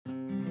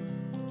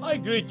I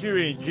greet you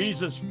in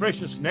Jesus'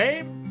 precious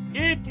name.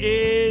 It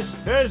is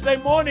Thursday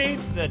morning,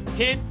 the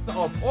 10th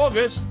of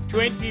August,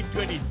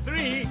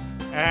 2023,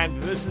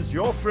 and this is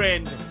your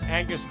friend,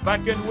 Angus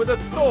Buchan, with a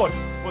thought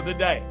for the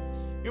day.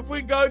 If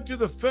we go to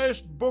the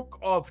first book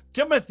of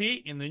Timothy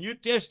in the New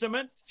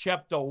Testament,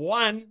 chapter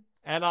 1,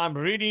 and I'm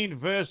reading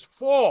verse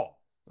 4.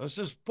 This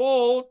is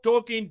Paul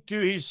talking to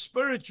his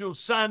spiritual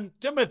son,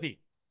 Timothy.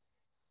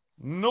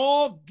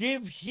 Nor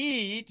give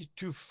heed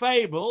to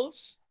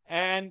fables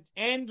and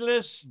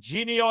endless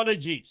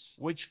genealogies,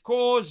 which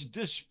cause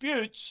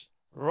disputes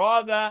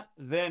rather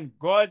than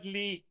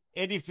godly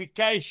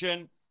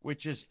edification,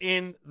 which is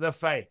in the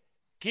faith.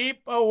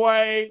 Keep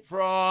away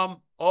from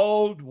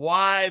old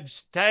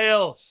wives'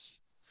 tales,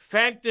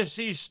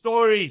 fantasy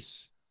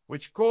stories,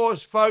 which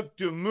cause folk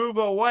to move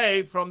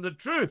away from the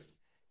truth.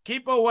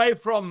 Keep away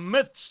from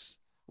myths,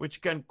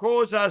 which can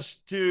cause us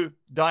to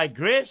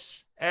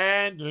digress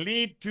and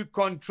lead to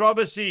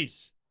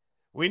controversies.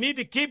 We need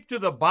to keep to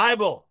the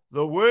Bible,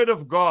 the Word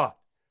of God.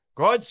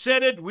 God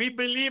said it, we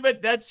believe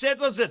it, that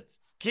settles it.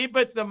 Keep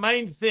it the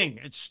main thing.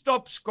 It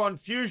stops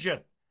confusion.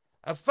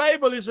 A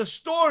fable is a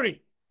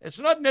story. It's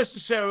not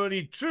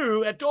necessarily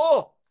true at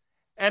all.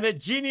 And a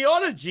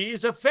genealogy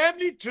is a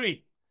family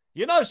tree.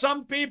 You know,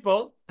 some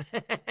people,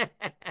 they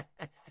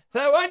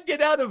won't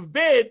get out of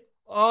bed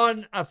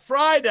on a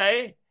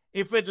Friday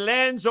if it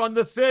lands on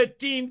the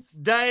 13th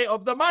day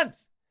of the month.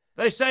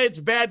 They say it's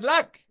bad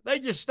luck. They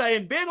just stay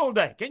in bed all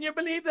day. Can you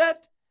believe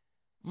that?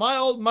 My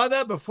old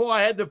mother, before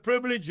I had the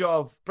privilege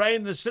of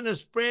praying the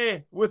sinner's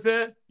prayer with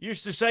her,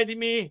 used to say to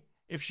me,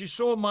 if she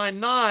saw my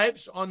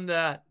knives on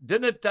the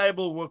dinner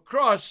table were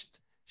crossed,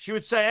 she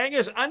would say,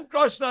 Angus,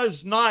 uncross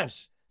those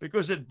knives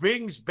because it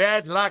brings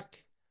bad luck.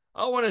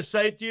 I want to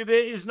say to you,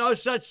 there is no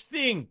such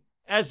thing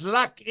as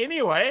luck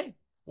anyway.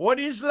 What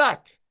is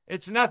luck?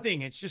 It's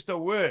nothing. It's just a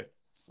word.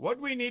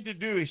 What we need to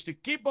do is to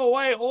keep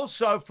away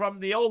also from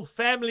the old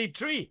family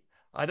tree.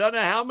 I don't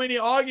know how many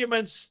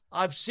arguments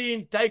I've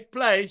seen take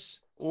place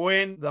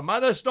when the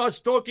mother starts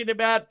talking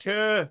about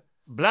her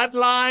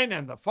bloodline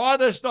and the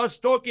father starts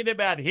talking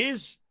about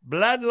his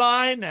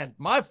bloodline, and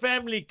my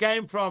family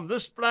came from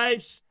this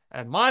place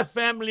and my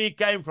family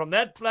came from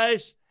that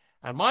place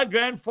and my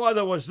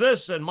grandfather was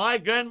this and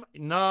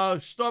No,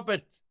 stop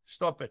it.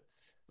 Stop it.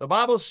 The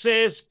Bible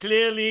says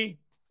clearly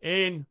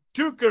in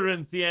 2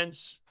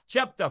 Corinthians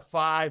chapter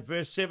 5,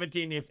 verse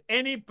 17, if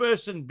any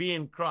person be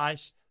in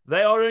Christ,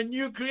 they are a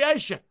new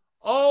creation.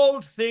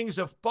 Old things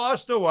have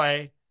passed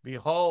away.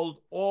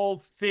 Behold, all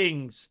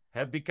things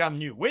have become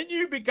new. When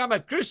you become a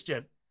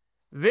Christian,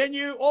 then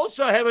you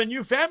also have a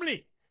new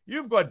family.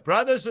 You've got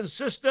brothers and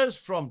sisters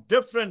from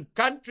different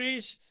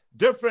countries,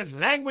 different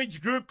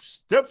language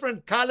groups,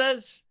 different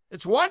colors.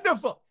 It's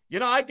wonderful. You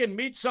know, I can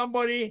meet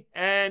somebody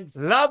and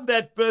love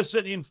that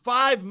person in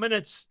 5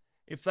 minutes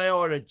if they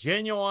are a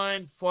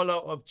genuine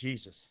follower of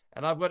Jesus.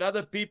 And I've got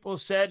other people,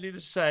 sadly to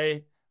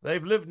say,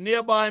 they've lived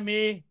nearby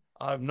me.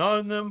 I've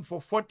known them for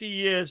 40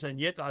 years, and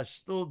yet I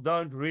still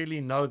don't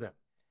really know them.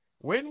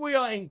 When we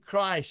are in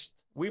Christ,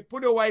 we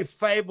put away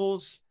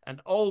fables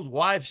and old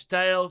wives'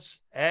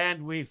 tales,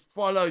 and we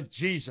follow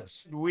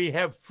Jesus. We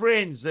have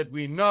friends that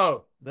we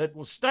know that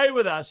will stay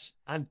with us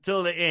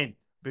until the end,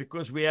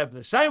 because we have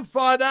the same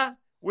Father,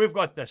 we've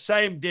got the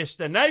same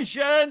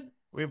destination,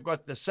 we've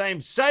got the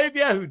same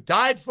Saviour who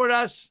died for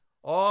us.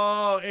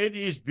 Oh, it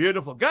is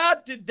beautiful. Go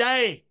out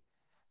today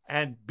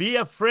and be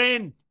a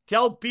friend.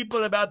 Tell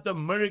people about the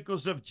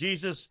miracles of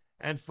Jesus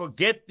and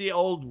forget the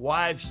old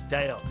wives'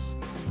 tales.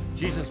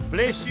 Jesus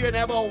bless you and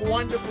have a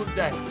wonderful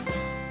day.